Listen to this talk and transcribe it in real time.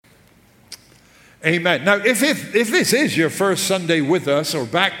Amen. Now, if this is your first Sunday with us or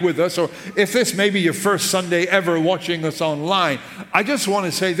back with us, or if this may be your first Sunday ever watching us online, I just want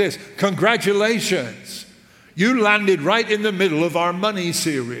to say this. Congratulations. You landed right in the middle of our money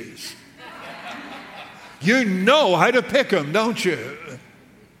series. You know how to pick them, don't you?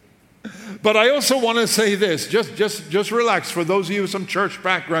 But I also want to say this. Just relax. For those of you with some church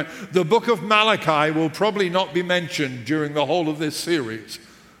background, the book of Malachi will probably not be mentioned during the whole of this series.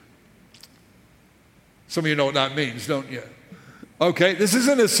 Some of you know what that means, don't you? Okay, this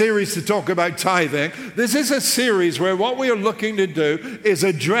isn't a series to talk about tithing. This is a series where what we are looking to do is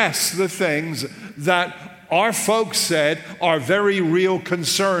address the things that our folks said are very real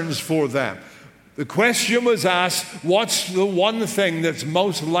concerns for them. The question was asked, what's the one thing that's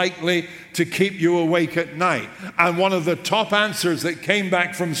most likely to keep you awake at night? And one of the top answers that came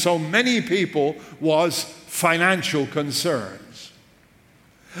back from so many people was financial concerns.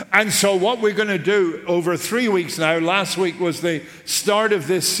 And so what we're going to do over 3 weeks now, last week was the start of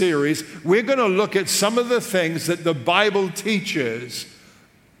this series, we're going to look at some of the things that the Bible teaches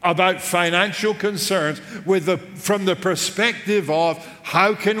about financial concerns from the perspective of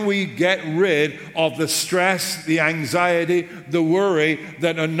how can we get rid of the stress, the anxiety, the worry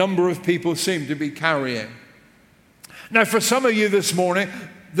that a number of people seem to be carrying. Now, for some of you this morning,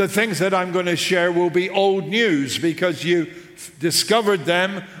 the things that I'm going to share will be old news because you discovered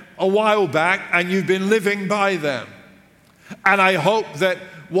them a while back and you've been living by them. And I hope that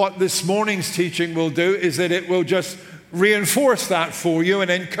what this morning's teaching will do is that it will just reinforce that for you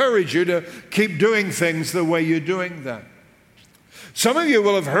and encourage you to keep doing things the way you're doing them. Some of you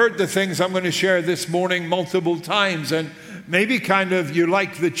will have heard the things I'm going to share this morning multiple times, and maybe kind of you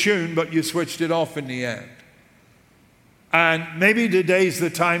like the tune, but you switched it off in the end. And maybe today's the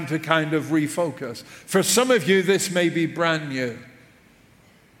time to kind of refocus. For some of you, this may be brand new.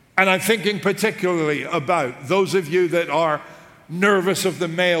 And I'm thinking particularly about those of you that are nervous of the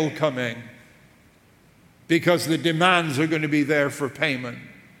mail coming because the demands are going to be there for payment.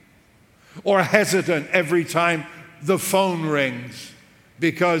 Or hesitant every time the phone rings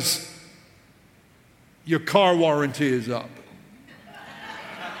because your car warranty is up.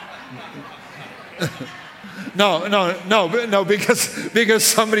 No, because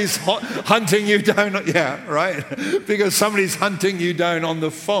somebody's hunting you down. Yeah, right. Because somebody's hunting you down on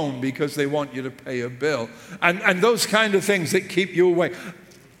the phone because they want you to pay a bill. And those kind of things that keep you awake.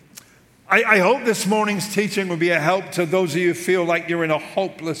 I hope this morning's teaching will be a help to those of you who feel like you're in a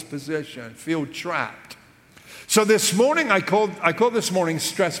hopeless position, feel trapped. So this morning, I called this morning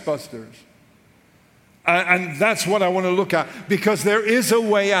Stress Busters. And that's what I want to look at, because there is a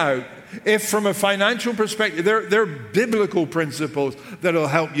way out. If from a financial perspective, there are biblical principles that will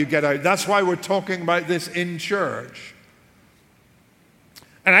help you get out. That's why we're talking about this in church.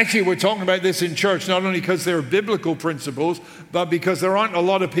 And actually, we're talking about this in church not only because there are biblical principles, but because there aren't a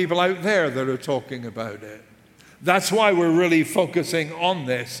lot of people out there that are talking about it. That's why we're really focusing on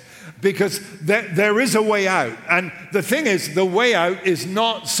this, because there is a way out. And the thing is, the way out is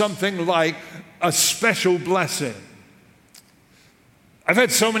not something like a special blessing. I've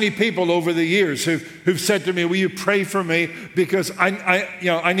had so many people over the years who've said to me, will you pray for me because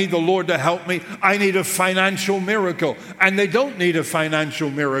I need the Lord to help me. I need a financial miracle. And they don't need a financial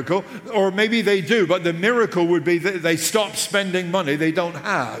miracle, or maybe they do, but the miracle would be that they stop spending money they don't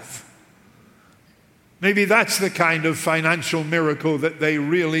have. Maybe that's the kind of financial miracle that they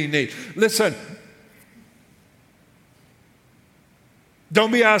really need. Listen,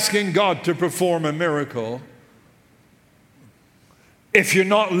 don't be asking God to perform a miracle if you're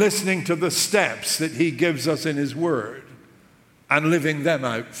not listening to the steps that He gives us in His Word and living them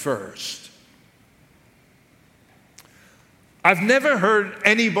out first. I've never heard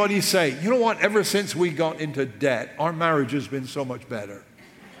anybody say, you know what, ever since we got into debt, our marriage has been so much better.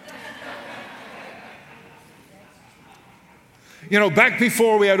 You know, back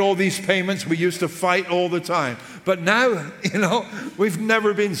before we had all these payments, we used to fight all the time. But now, we've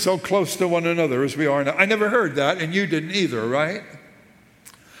never been so close to one another as we are now. I never heard that, and you didn't either, right?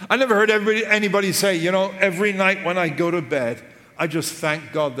 I never heard anybody say, every night when I go to bed, I just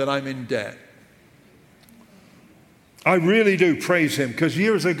thank God that I'm in debt. I really do praise Him, because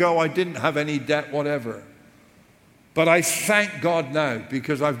years ago I didn't have any debt whatever. But I thank God now,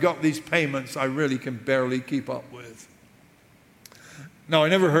 because I've got these payments I really can barely keep up with. No, I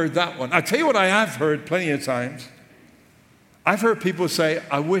never heard that one. I tell you what I have heard plenty of times. I've heard people say,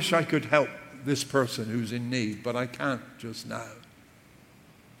 I wish I could help this person who's in need, but I can't just now.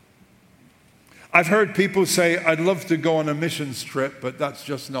 I've heard people say, I'd love to go on a missions trip, but that's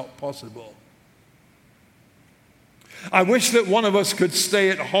just not possible. I wish that one of us could stay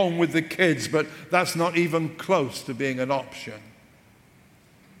at home with the kids, but that's not even close to being an option.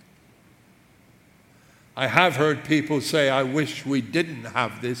 I have heard people say, I wish we didn't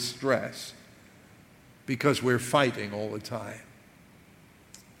have this stress because we're fighting all the time.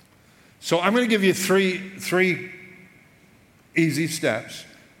 So I'm going to give you three easy steps,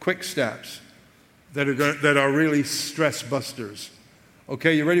 quick steps that are really stress busters.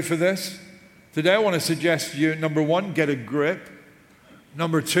 Okay, you ready for this? Today I want to suggest to you, number 1, get a grip.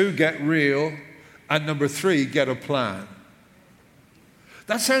 Number 2, get real. And number 3, get a plan.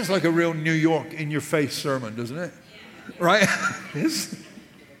 That sounds like a real New York in-your-face sermon, doesn't it? Right?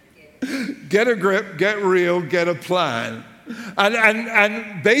 Get a grip, get real, get a plan.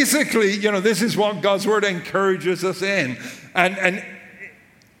 And basically, this is what God's Word encourages us in. And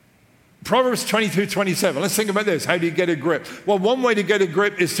Proverbs 22:27. Let's think about this. How do you get a grip? Well, one way to get a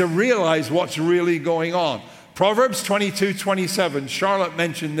grip is to realize what's really going on. Proverbs 22:27. Charlotte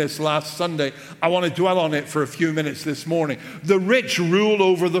mentioned this last Sunday. I want to dwell on it for a few minutes this morning. The rich rule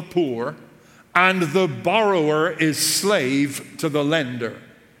over the poor, and the borrower is slave to the lender.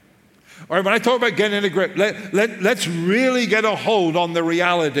 All right, when I talk about getting a grip, let's really get a hold on the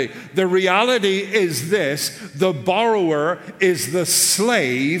reality. The reality is this: the borrower is the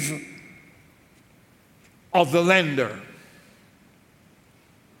slave of the lender.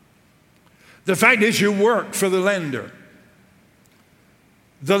 The fact is, you work for the lender.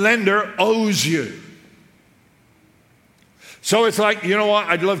 The lender owes you. So it's like, you know what,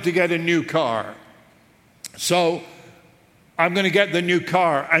 I'd love to get a new car. So I'm going to get the new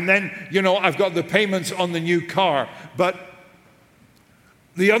car. And then, I've got the payments on the new car. But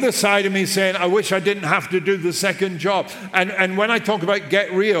the other side of me is saying, I wish I didn't have to do the second job. And when I talk about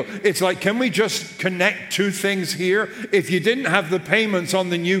get real, it's like, can we just connect two things here? If you didn't have the payments on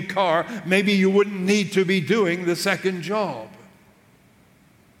the new car, maybe you wouldn't need to be doing the second job.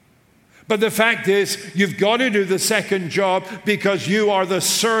 But the fact is, you've got to do the second job because you are the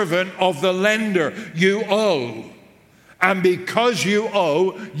servant of the lender. You owe. And because you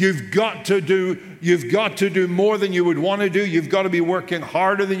owe, you've got to do more than you would want to do. You've got to be working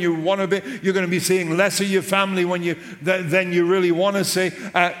harder than you want to be. You're going to be seeing less of your family than you really want to see,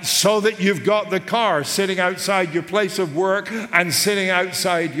 so that you've got the car sitting outside your place of work and sitting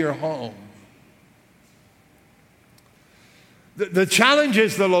outside your home. The challenge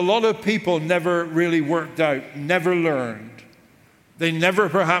is that a lot of people never really worked out, never learned. They never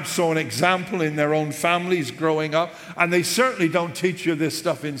perhaps saw an example in their own families growing up, and they certainly don't teach you this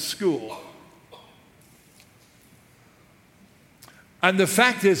stuff in school. And the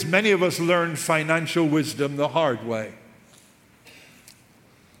fact is, many of us learn financial wisdom the hard way.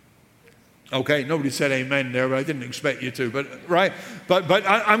 Okay, nobody said amen there, but I didn't expect you to. But right, but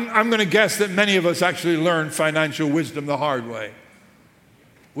I'm going to guess that many of us actually learned financial wisdom the hard way.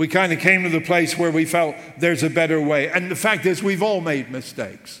 We kind of came to the place where we felt there's a better way. And the fact is, we've all made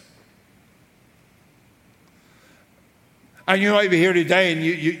mistakes. And you might be here today and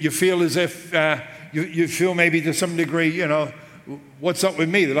you feel as if, you feel maybe to some degree, what's up with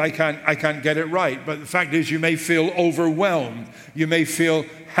me that I can't get it right. But the fact is, you may feel overwhelmed. You may feel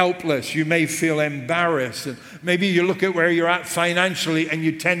helpless. You may feel embarrassed. And maybe you look at where you're at financially and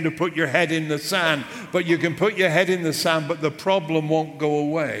you tend to put your head in the sand. But you can put your head in the sand, but the problem won't go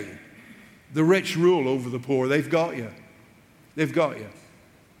away. The rich rule over the poor. They've got you. They've got you.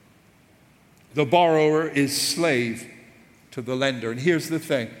 The borrower is slave to the lender. And here's the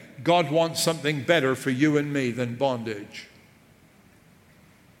thing. God wants something better for you and me than bondage.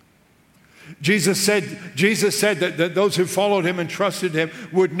 Jesus said that those who followed him and trusted him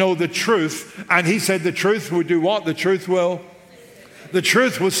would know the truth. And he said the truth would do what? The truth will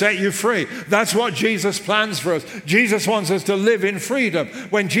set you free. That's what Jesus plans for us. Jesus wants us to live in freedom.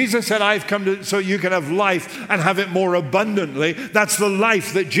 When Jesus said, I've come so you can have life and have it more abundantly, that's the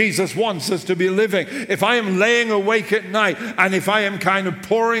life that Jesus wants us to be living. If I am laying awake at night and if I am kind of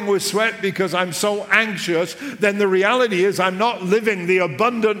pouring with sweat because I'm so anxious, then the reality is I'm not living the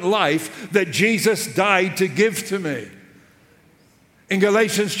abundant life that Jesus died to give to me. In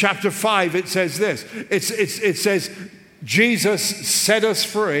Galatians chapter 5, it says this. It says, Jesus set us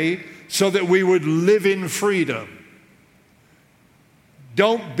free so that we would live in freedom.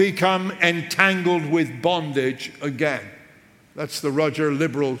 Don't become entangled with bondage again. That's the Roger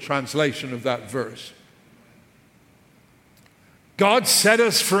Liberal translation of that verse. God set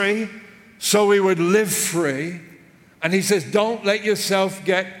us free so we would live free. And he says, don't let yourself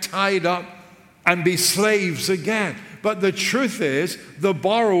get tied up and be slaves again. But the truth is, the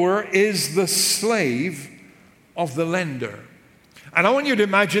borrower is the slave of the lender. And I want you to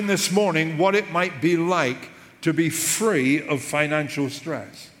imagine this morning what it might be like to be free of financial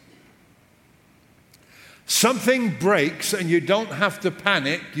stress. Something breaks and you don't have to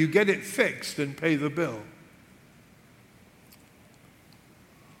panic. You get it fixed and pay the bill.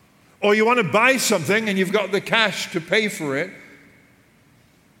 Or you want to buy something and you've got the cash to pay for it,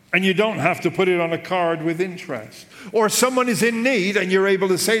 and you don't have to put it on a card with interest. Or someone is in need and you're able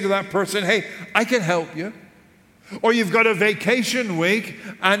to say to that person, hey, I can help you. Or you've got a vacation week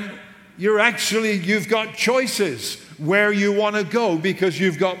and you've got choices where you want to go because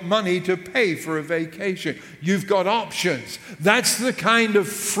you've got money to pay for a vacation. You've got options. That's the kind of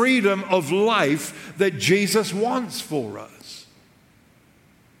freedom of life that Jesus wants for us.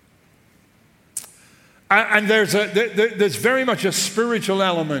 And there's very much a spiritual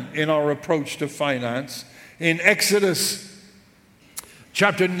element in our approach to finance. In Exodus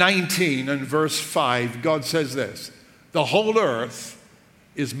chapter 19 and verse 5, God says this, the whole earth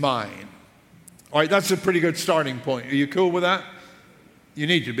is mine. All right, that's a pretty good starting point. Are you cool with that? You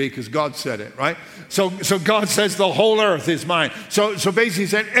need to be, because God said it, right? So God says the whole earth is mine. So basically he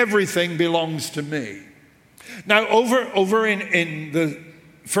said everything belongs to me. Now over in the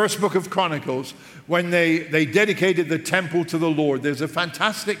first book of Chronicles, when they dedicated the temple to the Lord, there's a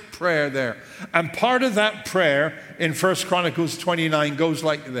fantastic prayer there. And part of that prayer in 1 Chronicles 29 goes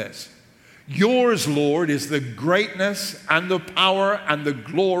like this. Yours, Lord, is the greatness and the power and the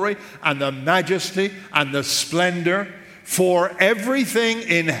glory and the majesty and the splendor, for everything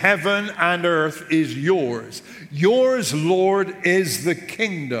in heaven and earth is yours. Yours, Lord, is the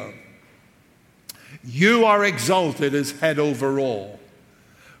kingdom. You are exalted as head over all.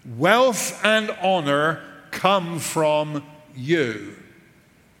 Wealth and honor come from you.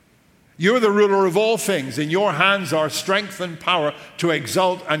 You're the ruler of all things. In your hands are strength and power to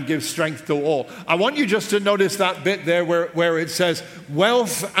exalt and give strength to all. I want you just to notice that bit there where it says,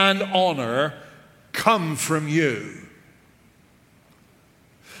 wealth and honor come from you.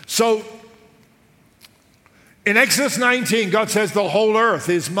 So, in Exodus 19, God says the whole earth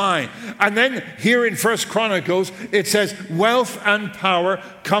is mine. And then here in 1 Chronicles, it says wealth and power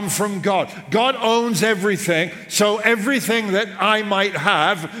come from God. God owns everything, so everything that I might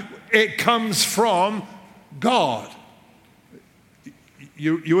have, it comes from God.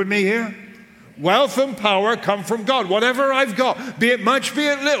 You and me here? Wealth and power come from God. Whatever I've got, be it much, be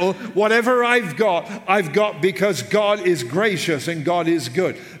it little, whatever I've got because God is gracious and God is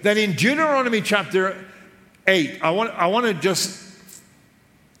good. Then in Deuteronomy chapter 8, I want to just,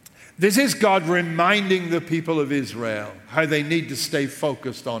 this is God reminding the people of Israel how they need to stay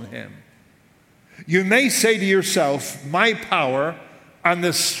focused on Him. You may say to yourself, my power and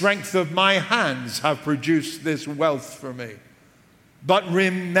the strength of my hands have produced this wealth for me. But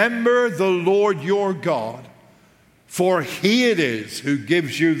remember the Lord your God, for He it is who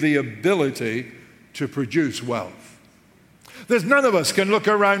gives you the ability to produce wealth. There's none of us can look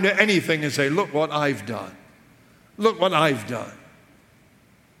around at anything and say, look what I've done. Look what I've done.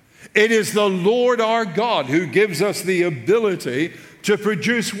 It is the Lord our God who gives us the ability to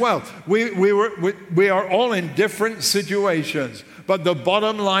produce wealth. We are all in different situations, but the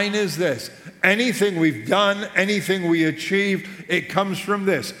bottom line is this. Anything we've done, anything we achieved, it comes from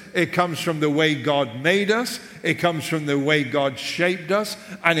this. It comes from the way God made us, it comes from the way God shaped us,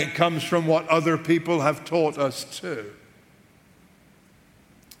 and it comes from what other people have taught us too.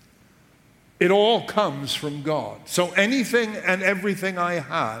 It all comes from God. So anything and everything I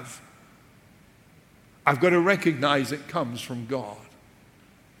have, I've got to recognize it comes from God.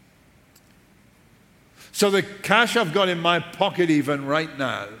 So the cash I've got in my pocket even right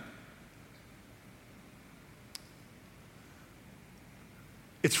now,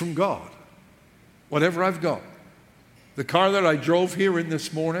 it's from God. Whatever I've got. The car that I drove here in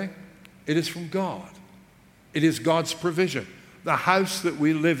this morning, it is from God. It is God's provision. The house that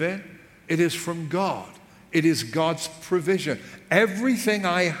we live in, it is from God. It is God's provision. Everything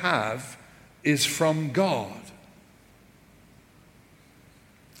I have is from God.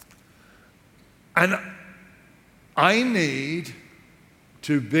 And I need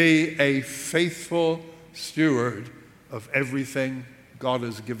to be a faithful steward of everything God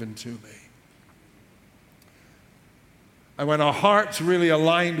has given to me. And when our heart's really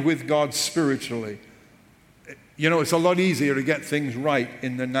aligned with God spiritually, you know, it's a lot easier to get things right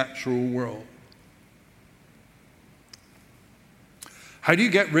in the natural world. How do you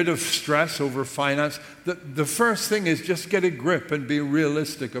get rid of stress over finance? The first thing is just get a grip and be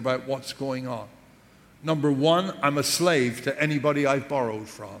realistic about what's going on. Number one, I'm a slave to anybody I've borrowed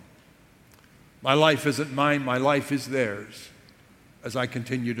from. My life isn't mine, my life is theirs as I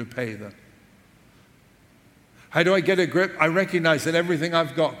continue to pay them. How do I get a grip? I recognize that everything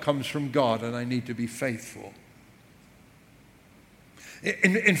I've got comes from God and I need to be faithful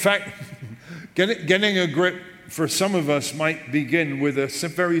In fact, getting a grip for some of us might begin with a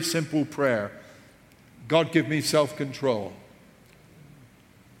very simple prayer. God, give me self-control.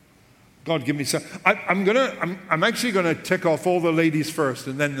 God, give me self. I'm actually going to tick off all the ladies first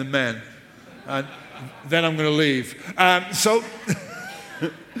and then the men. And then I'm going to leave.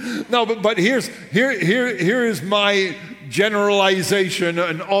 No, but here is my generalization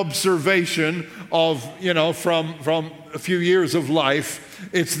and observation of, from a few years of life.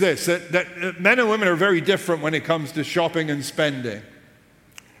 It's this, that men and women are very different when it comes to shopping and spending.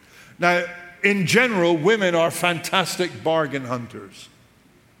 Now, in general, women are fantastic bargain hunters.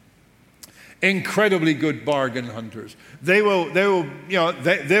 Incredibly good bargain hunters. They will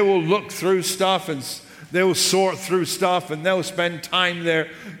look through stuff and they will sort through stuff and they'll spend time there,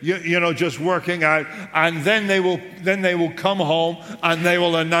 just working out. And then they will come home and they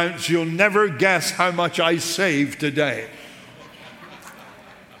will announce, "You'll never guess how much I saved today."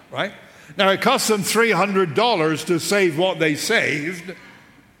 Right? Now it costs them $300 to save what they saved.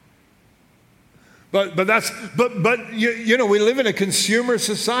 But we live in a consumer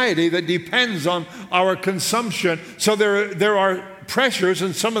society that depends on our consumption. So there are pressures,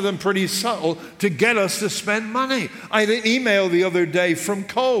 and some of them pretty subtle, to get us to spend money. I had an email the other day from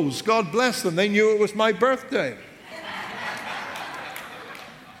Kohl's. God bless them. They knew it was my birthday.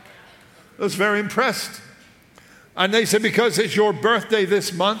 I was very impressed. And they said, because it's your birthday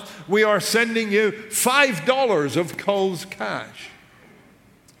this month, we are sending you $5 of Kohl's cash.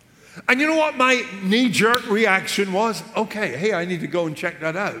 And you know what my knee-jerk reaction was? Okay, hey, I need to go and check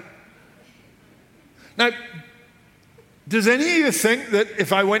that out. Now, does any of you think that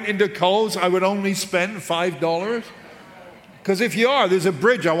if I went into Kohl's, I would only spend $5? Because if you are, there's a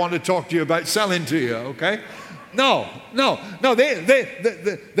bridge I want to talk to you about selling to you, okay? No.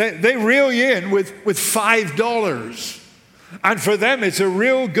 They reel you in with $5. And for them, it's a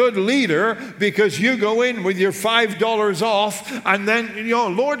real good leader because you go in with your $5 off and then,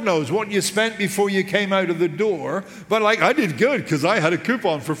 Lord knows what you spent before you came out of the door. But I did good because I had a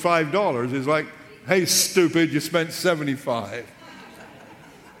coupon for $5. It's like, hey, stupid, you spent $75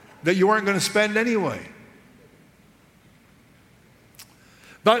 that you weren't going to spend anyway.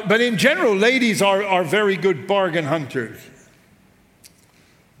 But in general, ladies are very good bargain hunters.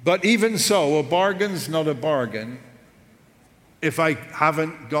 But even so, a bargain's not a bargain if I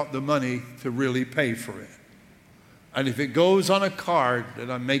haven't got the money to really pay for it. And if it goes on a card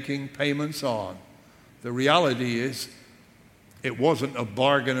that I'm making payments on, the reality is it wasn't a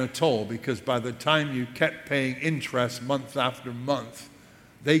bargain at all, because by the time you kept paying interest month after month,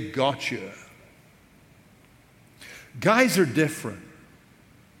 they got you. Guys are different.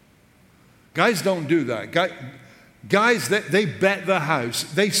 Guys don't do that. Guys, they bet the house.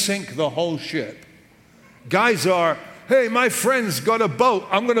 They sink the whole ship. Guys are, hey, my friend's got a boat.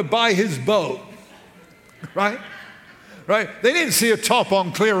 I'm going to buy his boat. Right? They didn't see a top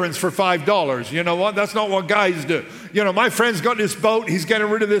on clearance for $5. You know what? That's not what guys do. My friend's got this boat. He's getting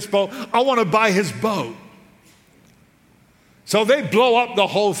rid of this boat. I want to buy his boat. So they blow up the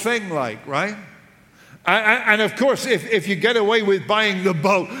whole thing, right? And of course, if you get away with buying the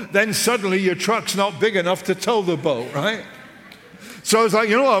boat, then suddenly your truck's not big enough to tow the boat, right? So it's like,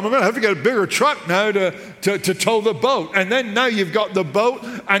 I'm going to have to get a bigger truck now to tow the boat. And then now you've got the boat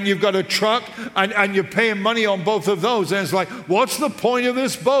and you've got a truck and you're paying money on both of those. And it's like, what's the point of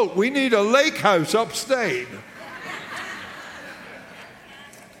this boat? We need a lake house upstate.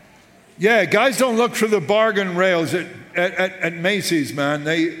 Yeah, guys don't look for the bargain rails at Macy's, man.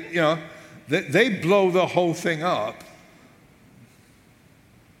 They blow the whole thing up.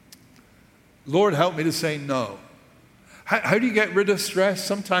 Lord, help me to say no. How do you get rid of stress?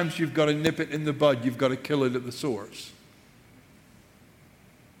 Sometimes you've got to nip it in the bud. You've got to kill it at the source.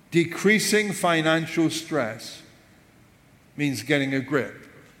 Decreasing financial stress means getting a grip.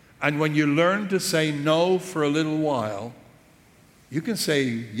 And when you learn to say no for a little while, you can say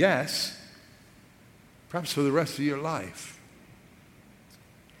yes, perhaps for the rest of your life.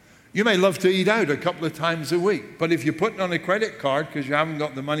 You may love to eat out a couple of times a week, but if you're putting on a credit card because you haven't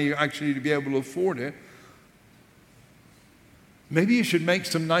got the money actually to be able to afford it, maybe you should make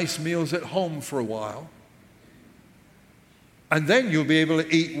some nice meals at home for a while. And then you'll be able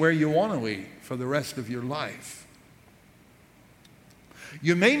to eat where you want to eat for the rest of your life.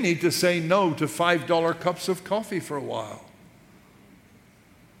 You may need to say no to $5 cups of coffee for a while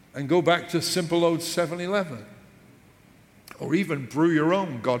and go back to simple old 7-Eleven. Or even brew your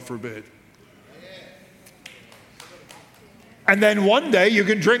own, God forbid. And then one day you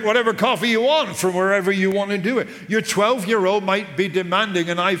can drink whatever coffee you want from wherever you want to do it. Your 12-year-old might be demanding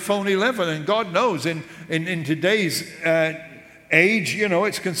an iPhone 11, and God knows in today's age,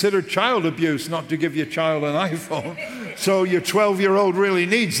 it's considered child abuse not to give your child an iPhone. So your 12-year-old really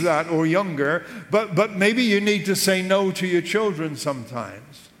needs that or younger. But maybe you need to say no to your children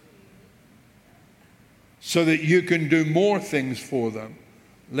sometimes so that you can do more things for them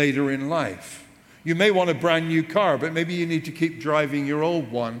later in life. You may want a brand new car, but maybe you need to keep driving your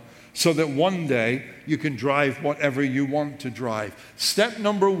old one so that one day you can drive whatever you want to drive. Step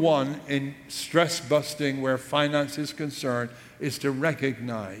number 1 in stress busting where finance is concerned is to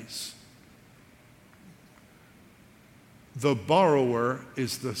recognize the borrower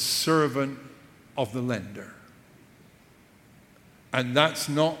is the servant of the lender. And that's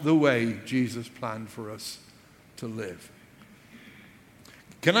not the way Jesus planned for us to live.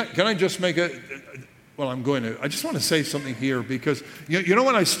 Can I just make I just want to say something here because,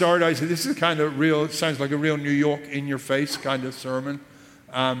 when I started, I said, this is kind of real, it sounds like a real New York in-your-face kind of sermon.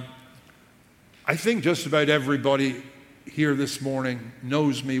 I think just about everybody here this morning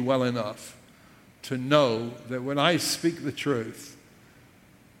knows me well enough to know that when I speak the truth,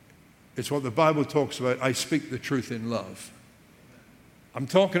 it's what the Bible talks about, I speak the truth in love. I'm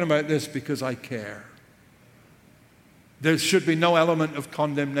talking about this because I care. There should be no element of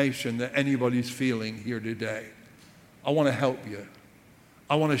condemnation that anybody's feeling here today. I want to help you.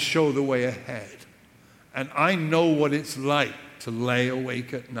 I want to show the way ahead. And I know what it's like to lay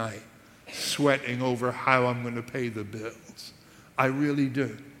awake at night, sweating over how I'm going to pay the bills. I really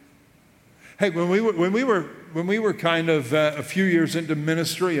do. Hey, when we were kind of a few years into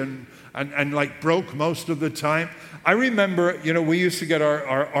ministry and like broke most of the time, I remember, we used to get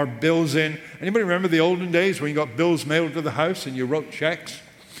our bills in. Anybody remember the olden days when you got bills mailed to the house and you wrote checks?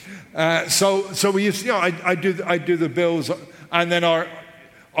 So we used to, I do the bills, and then our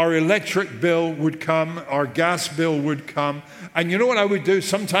electric bill would come, our gas bill would come. And you know what I would do?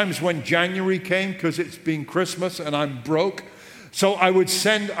 Sometimes when January came, because it's been Christmas and I'm broke, so I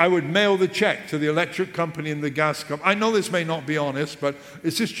would mail the check to the electric company and the gas company. I know this may not be honest, but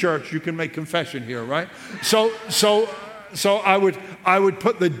it's this church. You can make confession here, right? So I would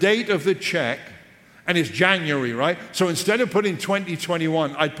put the date of the check, and it's January, right? So instead of putting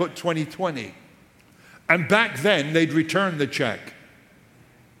 2021, I'd put 2020. And back then, they'd return the check.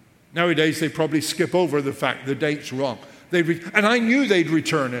 Nowadays, they probably skip over the fact the date's wrong. And I knew they'd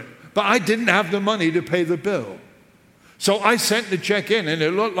return it, but I didn't have the money to pay the bill. So I sent the check in, and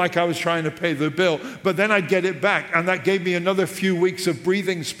it looked like I was trying to pay the bill, but then I'd get it back, and that gave me another few weeks of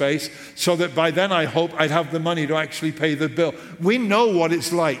breathing space so that by then I hope I'd have the money to actually pay the bill. We know what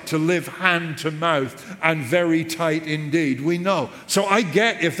it's like to live hand to mouth and very tight indeed. We know. So I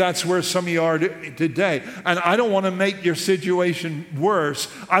get if that's where some of you are today, and I don't want to make your situation worse.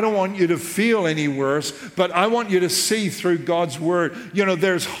 I don't want you to feel any worse, but I want you to see through God's word,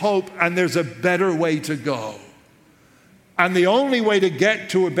 there's hope and there's a better way to go. And the only way to get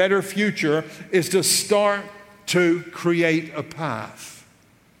to a better future is to start to create a path.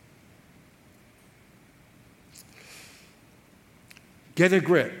 Get a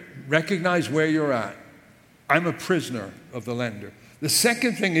grip. Recognize where you're at. I'm a prisoner of the lender. The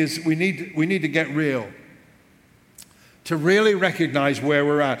second thing is we need to get real. To really recognize where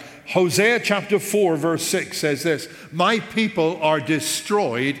we're at. Hosea chapter 4 verse 6 says this, "My people are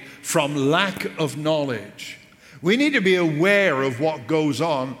destroyed from lack of knowledge." We need to be aware of what goes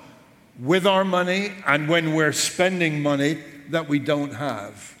on with our money and when we're spending money that we don't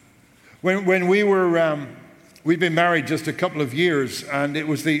have. When we've been married just a couple of years, and it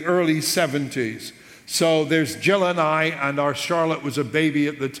was the early 70s. So there's Jill and I, and our Charlotte was a baby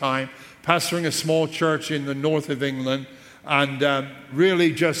at the time, pastoring a small church in the north of England, and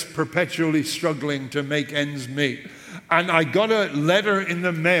really just perpetually struggling to make ends meet. And I got a letter in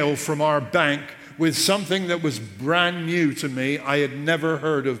the mail from our bank with something that was brand new to me, I had never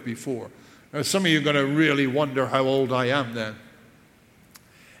heard of before. Now, some of you are going to really wonder how old I am then.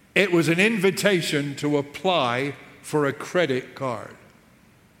 It was an invitation to apply for a credit card.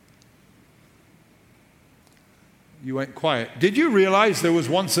 You went quiet. Did you realize there was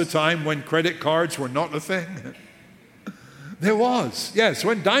once a time when credit cards were not a thing? There was, yes.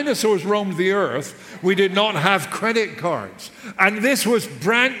 When dinosaurs roamed the earth, we did not have credit cards. And this was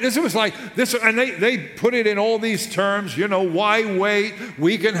and they put it in all these terms, why wait?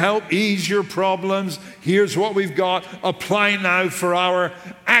 We can help ease your problems. Here's what we've got. Apply now for our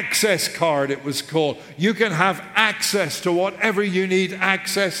access card, it was called. You can have access to whatever you need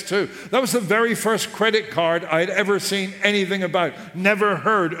access to. That was the very first credit card I had ever seen anything about. Never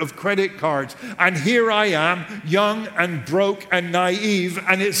heard of credit cards. And here I am, young and broke and naive,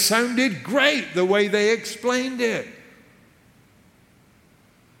 and it sounded great the way they explained it.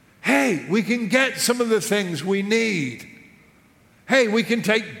 Hey, we can get some of the things we need. Hey, we can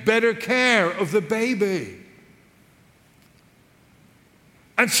take better care of the baby.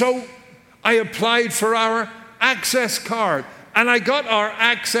 And so I applied for our access card, and I got our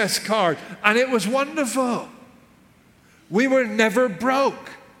access card, and it was wonderful. We were never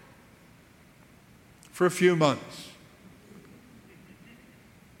broke for a few months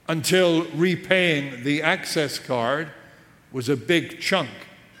until repaying the access card was a big chunk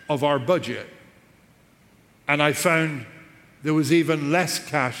of our budget. And I found there was even less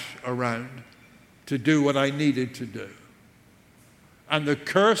cash around to do what I needed to do. And the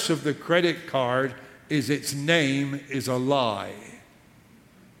curse of the credit card is its name is a lie.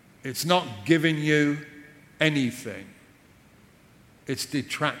 It's not giving you anything. It's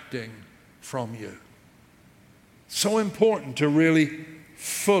detracting from you. So important to really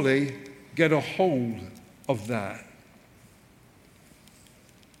fully get a hold of that.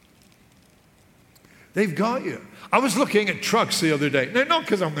 They've got you. I was looking at trucks the other day. Now, not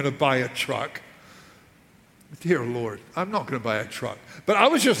because I'm going to buy a truck. Dear Lord, I'm not going to buy a truck. But I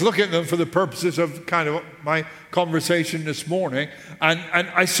was just looking at them for the purposes of kind of my conversation this morning. And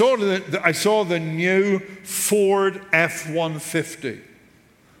I saw the new Ford F-150.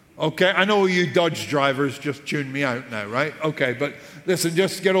 Okay, I know you Dodge drivers just tune me out now, right? Okay, but listen,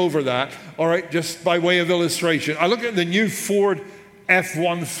 just get over that. All right, just by way of illustration. I looked at the new Ford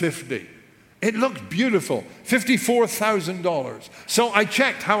F-150. It looked beautiful, $54,000. So I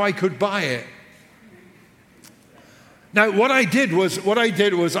checked how I could buy it. Now, what I did was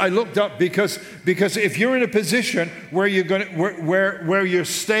I looked up because if you're in a position where where you're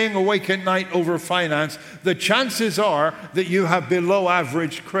staying awake at night over finance, the chances are that you have below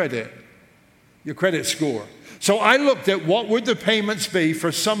average credit, your credit score. So I looked at what would the payments be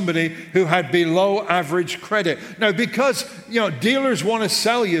for somebody who had below average credit. Now, because dealers want to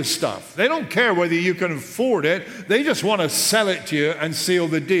sell you stuff, they don't care whether you can afford it. They just want to sell it to you and seal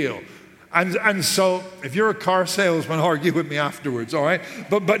the deal. And so, if you're a car salesman, argue with me afterwards, all right?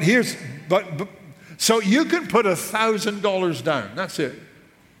 But so you can put $1,000 down. That's it.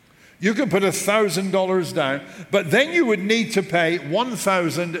 You can put $1,000 down, but then you would need to pay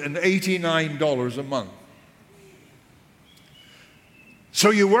 $1,089 a month. So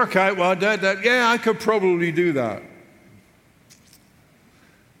you work out, well, yeah, I could probably do that.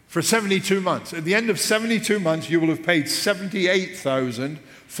 For 72 months. At the end of 72 months, you will have paid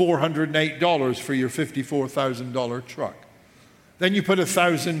 $78,408 for your $54,000 truck. Then you put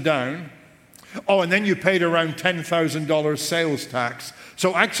 $1,000 down. Oh, and then you paid around $10,000 sales tax.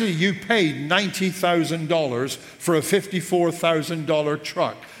 So actually, you paid $90,000 for a $54,000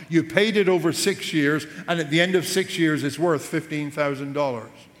 truck. You paid it over 6 years, and at the end of 6 years, it's worth $15,000.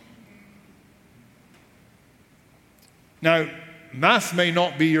 Now, math may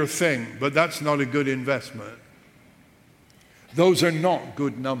not be your thing, but that's not a good investment. Those are not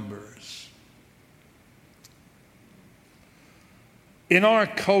good numbers. In our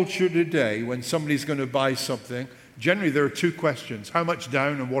culture today, when somebody's going to buy something, generally there are two questions. How much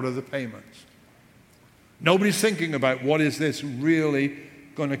down and what are the payments? Nobody's thinking about what is this really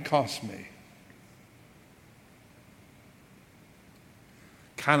going to cost me?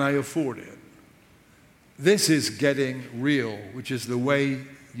 Can I afford it? This is getting real, which is the way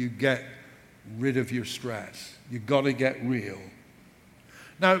you get rid of your stress. You've got to get real.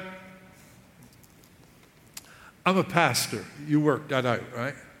 Now, I'm a pastor. You worked that out,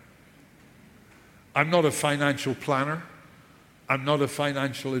 right? I'm not a financial planner. I'm not a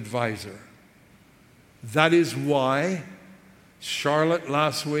financial advisor. That is why Charlotte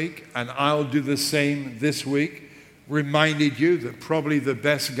last week, and I'll do the same this week, reminded you that probably the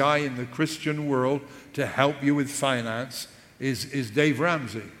best guy in the Christian world to help you with finance is Dave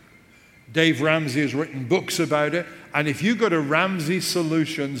Ramsey. Dave Ramsey has written books about it, and if you go to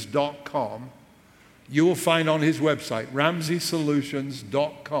RamseySolutions.com, you will find on his website,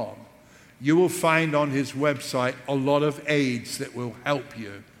 RamseySolutions.com, you will find on his website a lot of aids that will help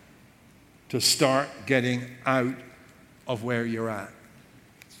you to start getting out of where you're at.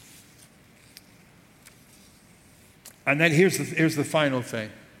 And then here's the final thing.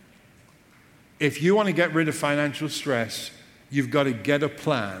 If you want to get rid of financial stress, you've got to get a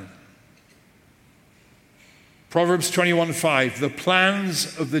plan. Proverbs 21:5, the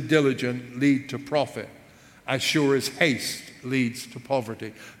plans of the diligent lead to profit, as sure as haste leads to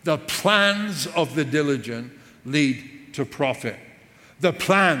poverty. The plans of the diligent lead to profit. The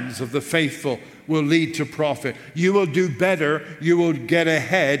plans of the faithful will lead to profit. You will do better, you will get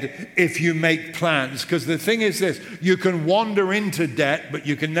ahead if you make plans. Because the thing is this, you can wander into debt, but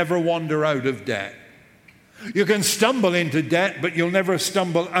you can never wander out of debt. You can stumble into debt, but you'll never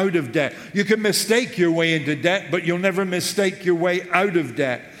stumble out of debt. You can mistake your way into debt, but you'll never mistake your way out of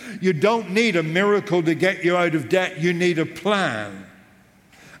debt. You don't need a miracle to get you out of debt. You need a plan.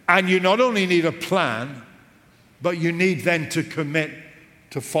 And you not only need a plan, but you need then to commit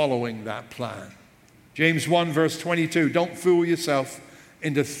to following that plan. James 1 verse 22, don't fool yourself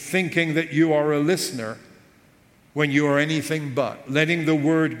into thinking that you are a listener when you are anything but, letting the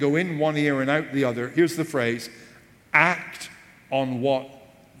word go in one ear and out the other. Here's the phrase, act on what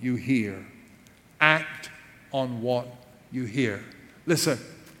you hear. Act on what you hear. Listen,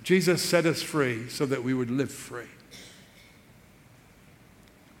 Jesus set us free so that we would live free.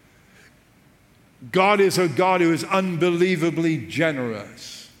 God is a God who is unbelievably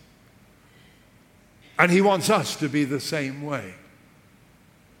generous. And he wants us to be the same way.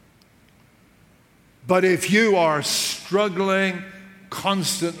 But if you are struggling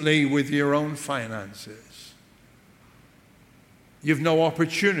constantly with your own finances, you've no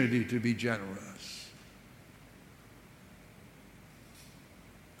opportunity to be generous.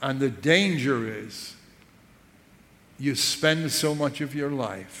 And the danger is you spend so much of your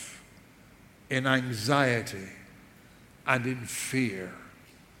life in anxiety and in fear,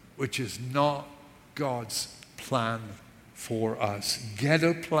 which is not God's plan for us. Get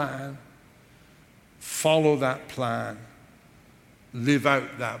a plan. Follow that plan. Live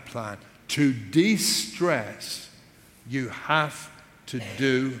out that plan. To de-stress, you have to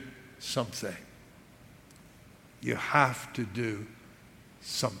do something. You have to do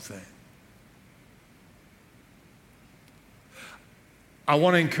something. I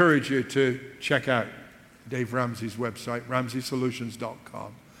want to encourage you to check out Dave Ramsey's website,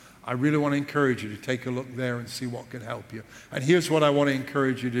 ramseysolutions.com. I really want to encourage you to take a look there and see what can help you. And here's what I want to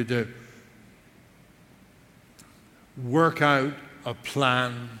encourage you to do. Work out a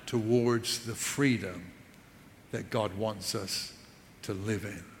plan towards the freedom that God wants us to live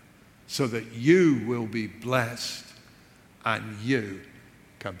in, so that you will be blessed and you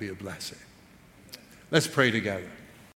can be a blessing. Let's pray together.